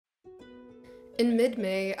In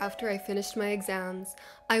mid-May, after I finished my exams,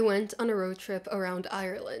 I went on a road trip around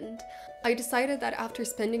Ireland. I decided that after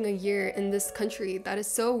spending a year in this country that is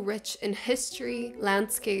so rich in history,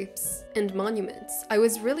 landscapes, and monuments, I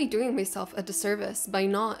was really doing myself a disservice by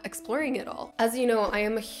not exploring it all. As you know, I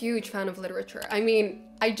am a huge fan of literature.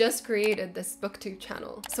 I just created this booktube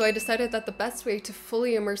channel, so I decided that the best way to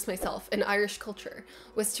fully immerse myself in Irish culture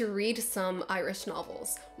was to read some Irish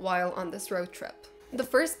novels while on this road trip. The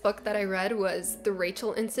first book that I read was The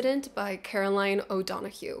Rachel Incident by Caroline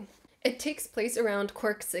O'Donoghue. It takes place around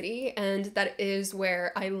Cork City, and that is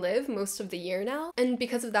where I live most of the year now. And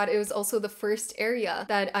because of that, it was also the first area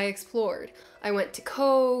that I explored. I went to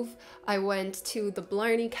Cove, I went to the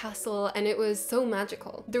Blarney Castle, and it was so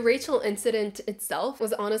magical. The Rachel Incident itself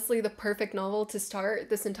was honestly the perfect novel to start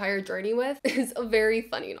this entire journey with. It's a very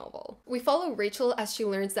funny novel. We follow Rachel as she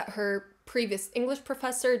learns that her previous English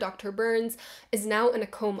professor, Dr. Burns, is now in a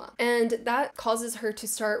coma, and that causes her to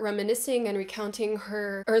start reminiscing and recounting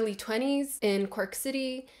her early 20s in Cork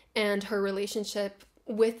City and her relationship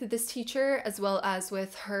with this teacher as well as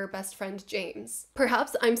with her best friend James.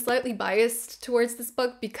 Perhaps I'm slightly biased towards this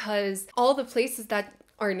book because all the places that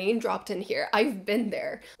are name dropped in here, I've been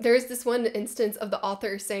there. There's this one instance of the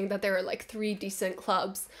author saying that there are like 3 decent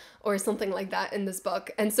clubs or something like that in this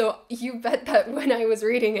book. And so you bet that when I was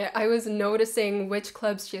reading it, I was noticing which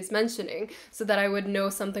clubs she is mentioning so that I would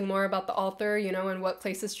know something more about the author, you know, and what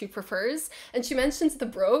places she prefers. And she mentions the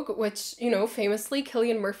Brogue, which, you know, famously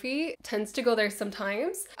Cillian Murphy tends to go there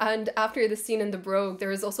sometimes. And after the scene in the Brogue,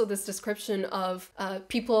 there is also this description of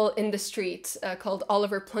people in the street called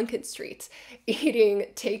Oliver Plunkett Street eating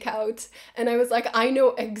takeout. And I was like, I know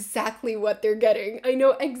exactly what they're getting. I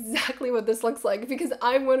know exactly what this looks like because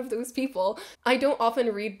I'm one of those people. I don't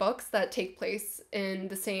often read books that take place in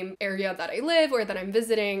the same area that I live or that I'm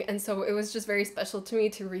visiting, and so it was just very special to me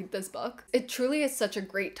to read this book. It truly is such a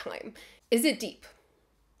great time. Is it deep?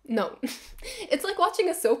 No. It's like watching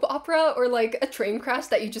a soap opera or like a train crash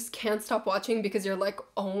that you just can't stop watching because you're like,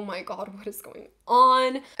 oh my god, what is going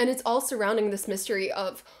on? And it's all surrounding this mystery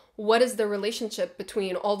of what is the relationship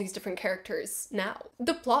between all these different characters now.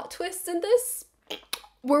 The plot twists in this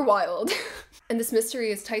were wild. And this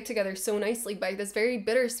mystery is tied together so nicely by this very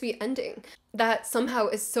bittersweet ending that somehow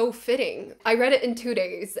is so fitting. I read it in 2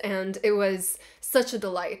 days and it was such a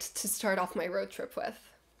delight to start off my road trip with.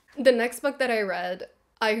 The next book that I read,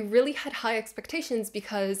 I really had high expectations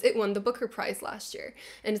because it won the Booker Prize last year,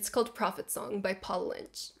 and it's called Prophet Song by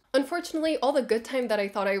Lynch. Unfortunately, all the good time that I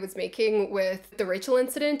thought I was making with The Rachel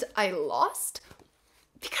Incident, I lost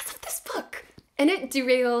because of this book. And it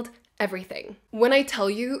derailed everything. When I tell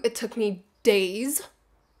you, it took me days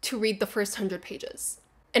to read the first 100 pages.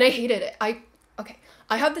 And I hated it. I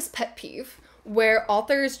have this pet peeve where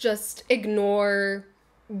authors just ignore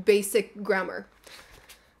basic grammar.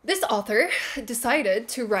 This author decided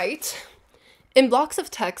to write in blocks of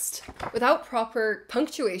text without proper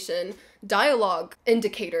punctuation, dialogue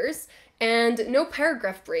indicators, and no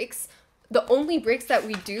paragraph breaks. The only breaks that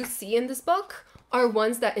we do see in this book are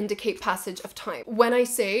ones that indicate passage of time. When I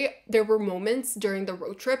say there were moments during the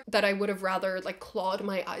road trip that I would have rather like clawed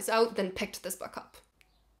my eyes out than picked this book up.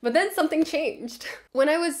 But then something changed. When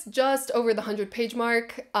I was just over the 100-page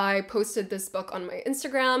mark, I posted this book on my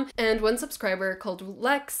Instagram, and one subscriber called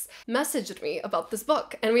Lex messaged me about this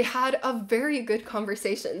book, and we had a very good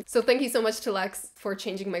conversation. So thank you so much to Lex for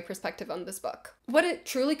changing my perspective on this book. What it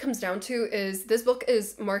truly comes down to is this book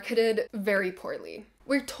is marketed very poorly.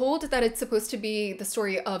 We're told that it's supposed to be the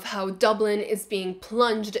story of how Dublin is being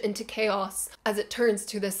plunged into chaos as it turns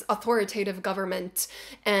to this authoritative government,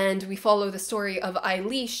 and we follow the story of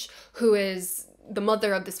Eilish, who is the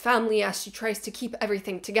mother of this family as she tries to keep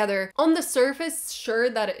everything together. On the surface, sure,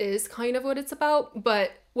 that is kind of what it's about,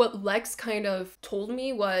 but what Lex kind of told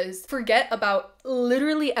me was forget about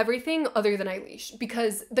literally everything other than Eilish,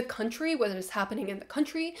 because the country, what is happening in the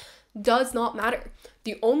country, does not matter.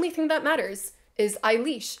 The only thing that matters is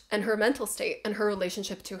Eilish and her mental state and her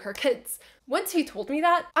relationship to her kids. Once he told me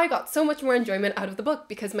that, I got so much more enjoyment out of the book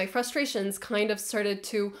because my frustrations kind of started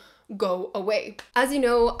to go away. As you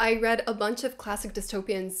know, I read a bunch of classic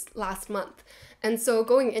dystopians last month, and so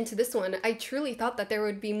going into this one, I truly thought that there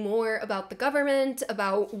would be more about the government,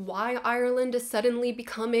 about why Ireland is suddenly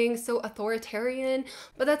becoming so authoritarian,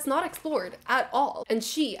 but that's not explored at all. And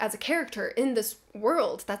she, as a character in this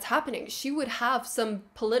world that's happening, she would have some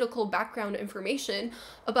political background information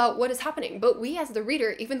about what is happening. But we as the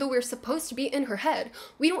reader, even though we're supposed to be in her head,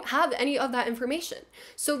 we don't have any of that information.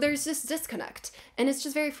 So there's this disconnect, and it's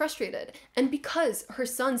just very frustrated. And because her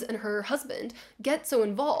sons and her husband get so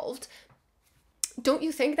involved, don't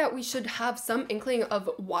you think that we should have some inkling of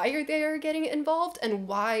why they are getting involved and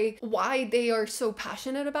why they are so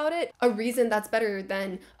passionate about it? A reason that's better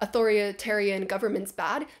than authoritarian government's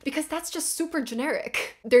bad? Because that's just super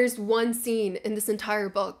generic. There's one scene in this entire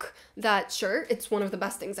book that, sure, it's one of the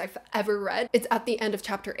best things I've ever read. It's at the end of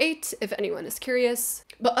chapter 8, if anyone is curious.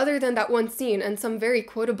 But other than that one scene and some very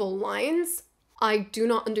quotable lines, I do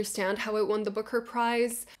not understand how it won the Booker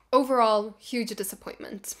Prize. Overall, huge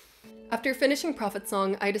disappointment. After finishing Prophet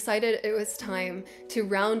Song, I decided it was time to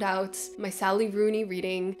round out my Sally Rooney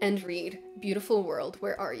reading and read Beautiful World,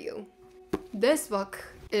 Where Are You? This book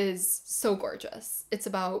is so gorgeous. It's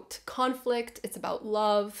about conflict, it's about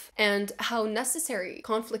love, and how necessary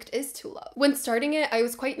conflict is to love. When starting it, I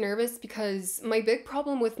was quite nervous because my big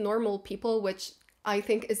problem with normal people, which I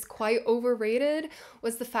think is quite overrated,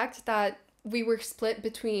 was the fact that we were split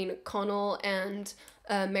between Connell and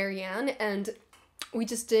Marianne, and we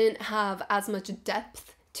just didn't have as much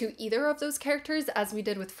depth to either of those characters as we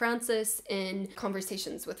did with Francis in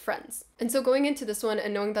Conversations with Friends. And so going into this one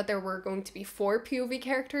and knowing that there were going to be 4 POV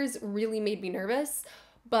characters really made me nervous,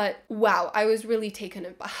 but wow, I was really taken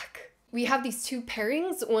aback. We have these 2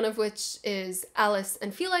 pairings, one of which is Alice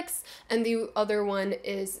and Felix, and the other one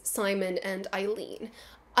is Simon and Eileen.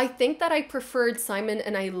 I think that I preferred Simon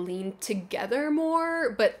and Eileen together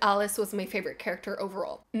more, but Alice was my favorite character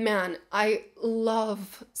overall. Man, I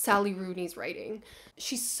love Sally Rooney's writing.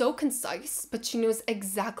 She's so concise, but she knows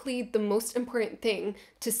exactly the most important thing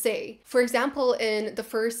to say. For example, in the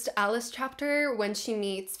first Alice chapter, when she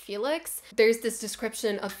meets Felix, there's this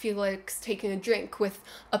description of Felix taking a drink with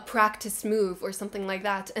a practiced move or something like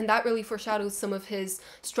that, and that really foreshadows some of his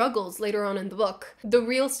struggles later on in the book. The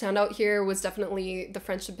real standout here was definitely the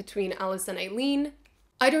friendship between Alice and Eileen.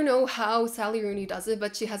 I don't know how Sally Rooney does it,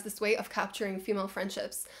 but she has this way of capturing female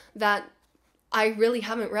friendships that I really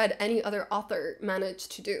haven't read any other author manage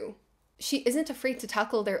to do. She isn't afraid to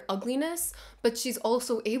tackle their ugliness, but she's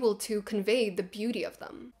also able to convey the beauty of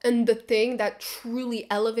them. And the thing that truly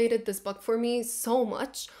elevated this book for me so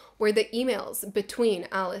much were the emails between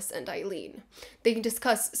Alice and Eileen. They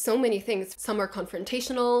discuss so many things. Some are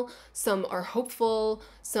confrontational, some are hopeful,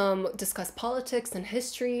 some discuss politics and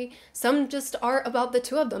history, some just are about the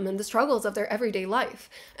 2 of them and the struggles of their everyday life.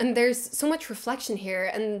 And there's so much reflection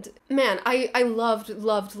here, and man, I loved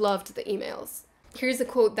the emails. Here's a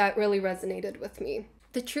quote that really resonated with me.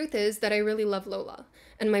 The truth is that I really love Lola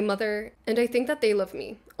and my mother, and I think that they love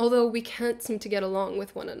me, although we can't seem to get along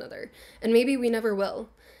with one another, and maybe we never will.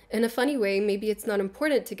 In a funny way, maybe it's not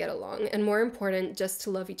important to get along, and more important just to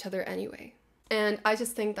love each other anyway. And I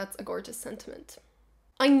just think that's a gorgeous sentiment.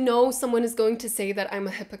 I know someone is going to say that I'm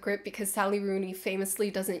a hypocrite because Sally Rooney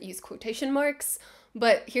famously doesn't use quotation marks,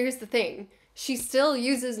 but here's the thing. She still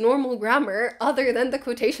uses normal grammar other than the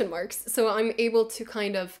quotation marks, so I'm able to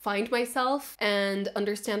kind of find myself and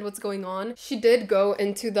understand what's going on. She did go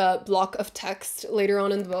into the block of text later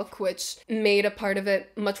on in the book, which made a part of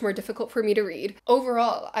it much more difficult for me to read.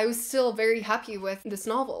 Overall, I was still very happy with this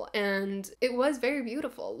novel, and it was very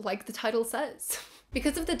beautiful, like the title says.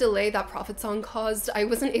 Because of the delay that Prophet Song caused, I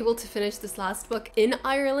wasn't able to finish this last book in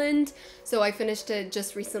Ireland, so I finished it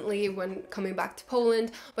just recently when coming back to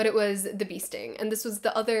Poland, but it was The Bee Sting, and this was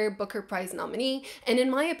the other Booker Prize nominee, and in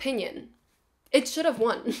my opinion, it should have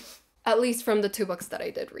won, at least from the 2 books that I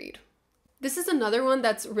did read. This is another one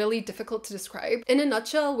that's really difficult to describe. In a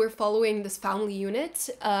nutshell, we're following this family unit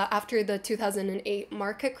after the 2008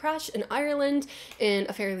 market crash in Ireland in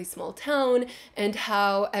a fairly small town, and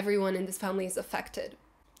how everyone in this family is affected.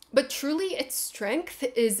 But truly its strength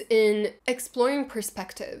is in exploring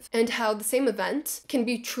perspective and how the same event can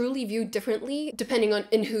be truly viewed differently depending on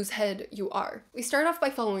in whose head you are. We start off by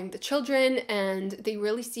following the children, and they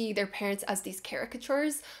really see their parents as these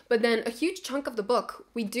caricatures, but then a huge chunk of the book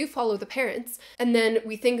we do follow the parents, and then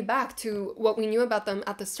we think back to what we knew about them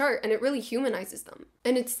at the start, and it really humanizes them.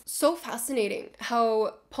 And it's so fascinating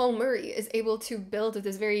how Paul Murray is able to build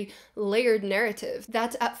this very layered narrative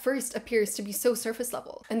that at first appears to be so surface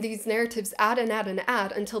level. And these narratives add and add and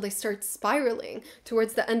add until they start spiraling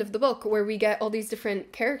towards the end of the book, where we get all these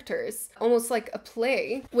different characters, almost like a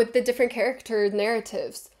play with the different character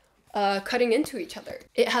narratives cutting into each other.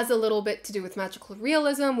 It has a little bit to do with magical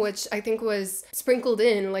realism, which I think was sprinkled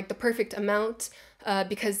in like the perfect amount,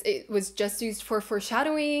 because it was just used for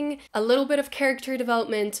foreshadowing, a little bit of character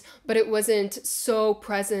development, but it wasn't so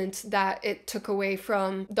present that it took away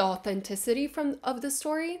from the authenticity of the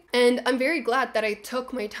story. And I'm very glad that I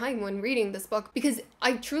took my time when reading this book, because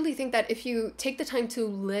I truly think that if you take the time to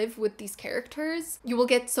live with these characters, you will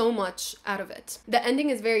get so much out of it. The ending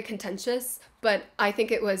is very contentious, but I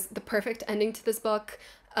think it was the perfect ending to this book.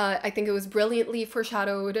 I think it was brilliantly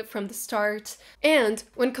foreshadowed from the start. And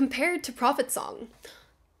when compared to Prophet Song,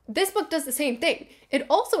 this book does the same thing. It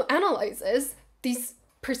also analyzes these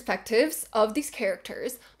perspectives of these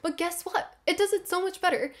characters, but guess what? It does it so much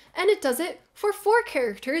better, and it does it for 4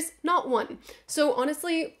 characters, not 1. So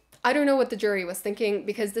honestly, I don't know what the jury was thinking,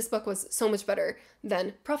 because this book was so much better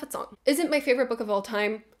than Prophet Song. Is it my favorite book of all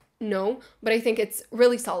time? No, but I think it's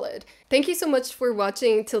really solid. Thank you so much for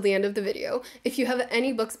watching till the end of the video. If you have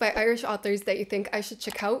any books by Irish authors that you think I should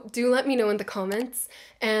check out, do let me know in the comments,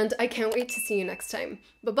 and I can't wait to see you next time.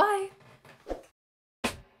 Bye-bye!